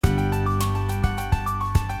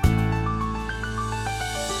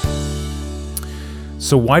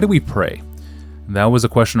So why do we pray? That was a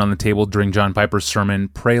question on the table during John Piper's sermon,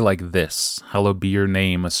 Pray Like This, Hallowed Be Your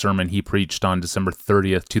Name, a sermon he preached on December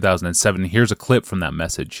 30th, 2007. Here's a clip from that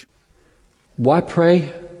message. Why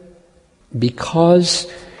pray? Because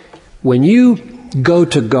when you go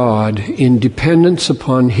to God in dependence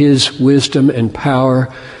upon His wisdom and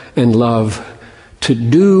power and love to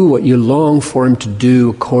do what you long for Him to do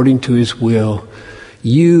according to His will,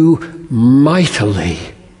 you mightily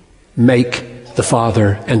make the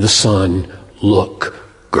Father and the Son look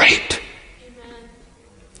great.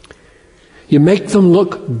 You make them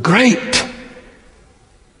look great.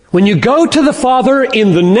 When you go to the Father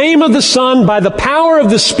in the name of the Son, by the power of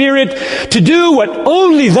the Spirit, to do what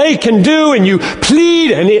only they can do, and you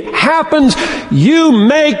plead and it happens, you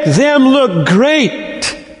make them look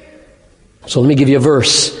great. So let me give you a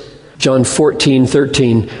verse. John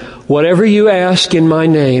 14:13. Whatever you ask in my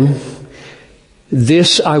name,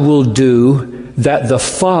 this I will do, that the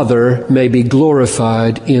Father may be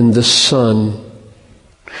glorified in the Son.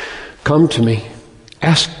 Come to me,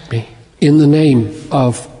 ask me in the name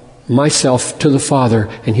of myself to the Father,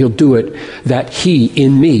 and He'll do it, that He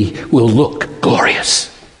in me will look glorious.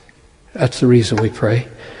 That's the reason we pray.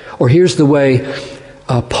 Or here's the way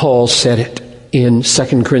Paul said it in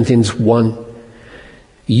 2 Corinthians 1.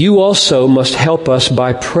 You also must help us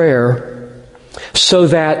by prayer, so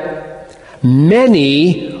that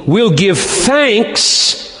many will give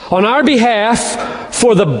thanks on our behalf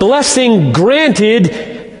for the blessing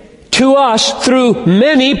granted to us through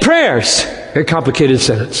many prayers. Very complicated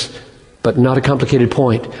sentence, but not a complicated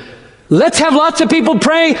point. Let's have lots of people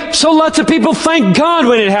pray, so lots of people thank God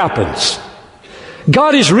when it happens.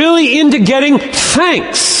 God is really into getting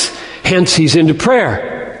thanks. Hence, He's into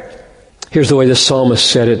prayer. Here's the way the psalmist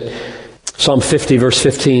said it. Psalm 50, verse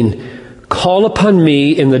 15. Call upon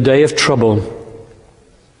me in the day of trouble,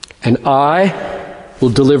 and I will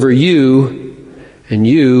deliver you, and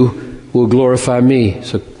you will glorify me.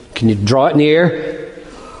 So can you draw it in the air?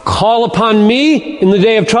 Call upon me in the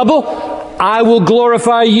day of trouble. I will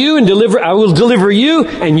glorify you and I will deliver you,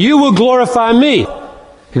 and you will glorify me.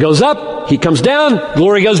 He goes up, He comes down,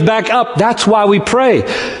 glory goes back up. That's why we pray.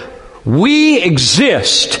 We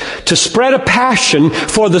exist to spread a passion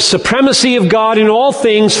for the supremacy of God in all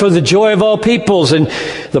things, for the joy of all peoples. And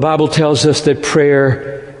the Bible tells us that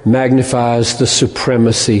prayer magnifies the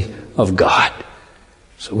supremacy of God.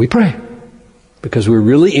 So we pray because we're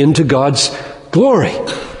really into God's glory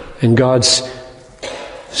and God's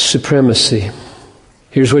supremacy.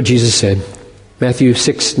 Here's what Jesus said. Matthew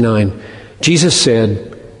 6:9. Jesus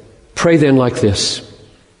said, pray then like this.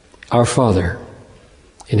 Our Father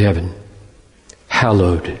in heaven,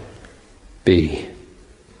 hallowed be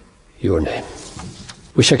your name.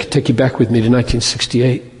 Wish I could take you back with me to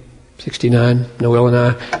 1968, 69. Noelle and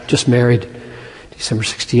I just married, December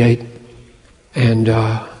 68. And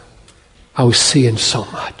I was seeing so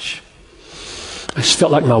much. I just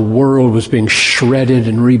felt like my world was being shredded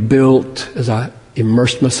and rebuilt as I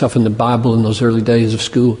immersed myself in the Bible in those early days of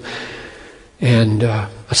school. And I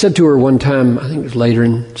said to her one time, I think it was later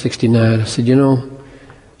in 69, I said,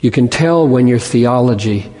 you can tell when your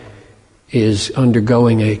theology is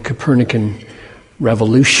undergoing a Copernican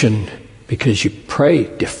revolution because you pray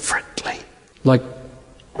differently. Like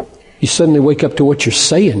you suddenly wake up to what you're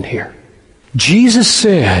saying here. Jesus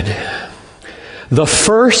said, the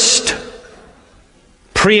first,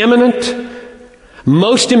 preeminent,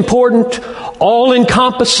 most important,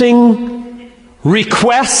 all-encompassing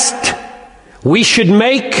request we should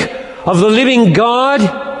make of the living God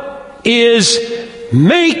is,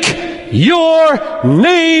 make your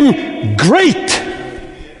name great.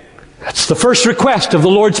 That's the first request of the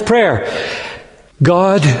Lord's Prayer.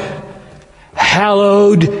 God,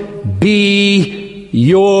 hallowed be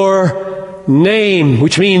your name,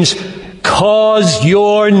 which means cause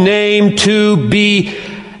your name to be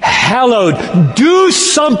hallowed. Do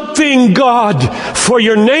something, God, for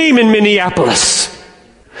your name in Minneapolis.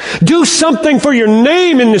 Do something for your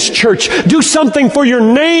name in this church. Do something for your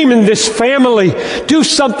name in this family. Do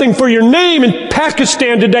something for your name in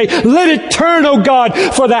Pakistan today. Let it turn, oh God,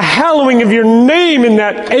 for the hallowing of your name in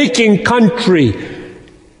that aching country.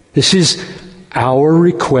 This is our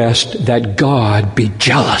request, that God be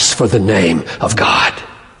jealous for the name of God.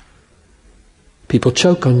 People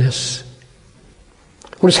choke on this.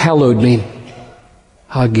 What does hallowed mean?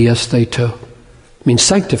 Hagiastheto. It means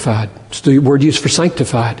sanctified. It's the word used for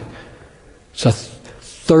sanctified. It's a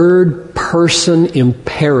third person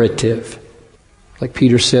imperative. Like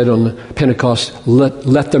Peter said on the Pentecost,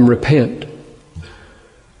 let them repent.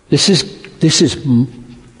 This is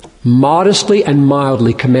modestly and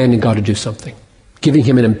mildly commanding God to do something. Giving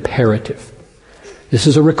Him an imperative. This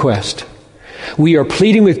is a request. We are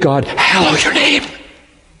pleading with God, hallow your name.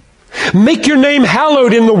 Make your name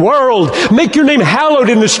hallowed in the world. Make your name hallowed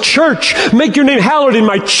in this church. Make your name hallowed in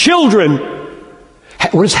my children.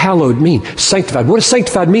 What does hallowed mean? Sanctified. What does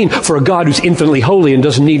sanctified mean for a God who's infinitely holy and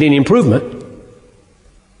doesn't need any improvement?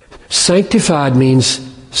 Sanctified means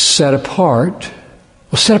set apart.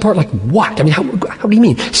 Well, set apart like what? I mean, how do you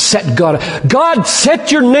mean set God? God,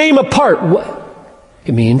 set your name apart. What?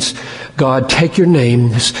 It means, God, take your name,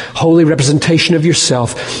 this holy representation of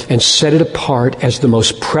yourself, and set it apart as the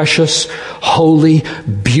most precious, holy,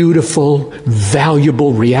 beautiful,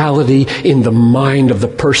 valuable reality in the mind of the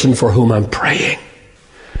person for whom I'm praying.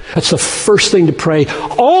 That's the first thing to pray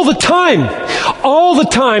all the time. All the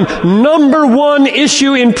time. Number one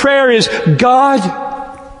issue in prayer is, God,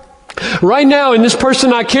 right now in this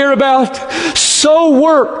person I care about, so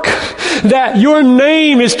work that your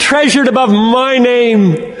name is treasured above my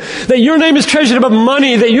name, that your name is treasured above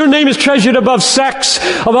money, that your name is treasured above sex,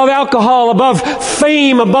 above alcohol, above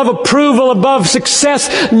fame, above approval, above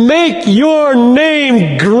success. Make your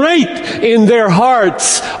name great in their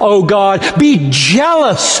hearts, oh God. Be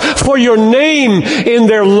jealous for your name in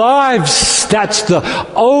their lives. That's the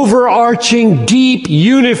overarching, deep,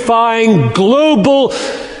 unifying, global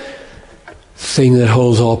thing that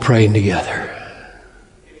holds all praying together.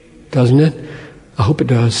 Doesn't it? I hope it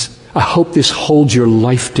does. I hope this holds your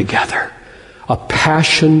life together. A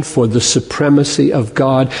passion for the supremacy of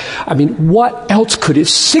God. I mean, what else could it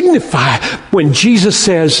signify when Jesus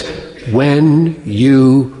says, when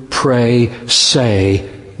you pray, say,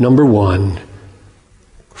 number one,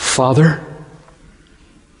 Father,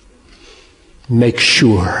 make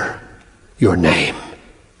sure your name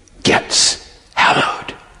gets hallowed.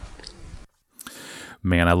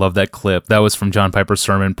 Man, I love that clip. That was from John Piper's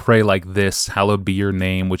sermon, Pray Like This, Hallowed Be Your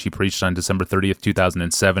Name, which he preached on December 30th,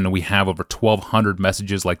 2007. And we have over 1,200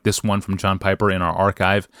 messages like this one from John Piper in our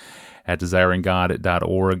archive at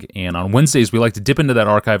desiringgod.org. And on Wednesdays, we like to dip into that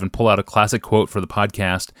archive and pull out a classic quote for the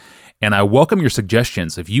podcast. And I welcome your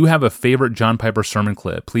suggestions. If you have a favorite John Piper sermon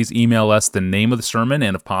clip, please email us the name of the sermon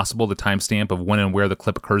and, if possible, the timestamp of when and where the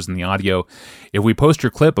clip occurs in the audio. If we post your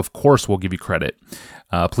clip, of course, we'll give you credit.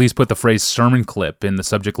 Please put the phrase sermon clip in the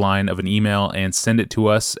subject line of an email and send it to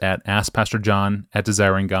us at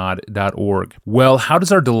askpastorjohn@desiringgod.org. Well, how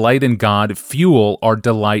does our delight in God fuel our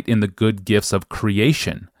delight in the good gifts of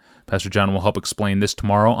creation? Pastor John will help explain this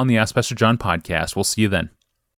tomorrow on the Ask Pastor John podcast. We'll see you then.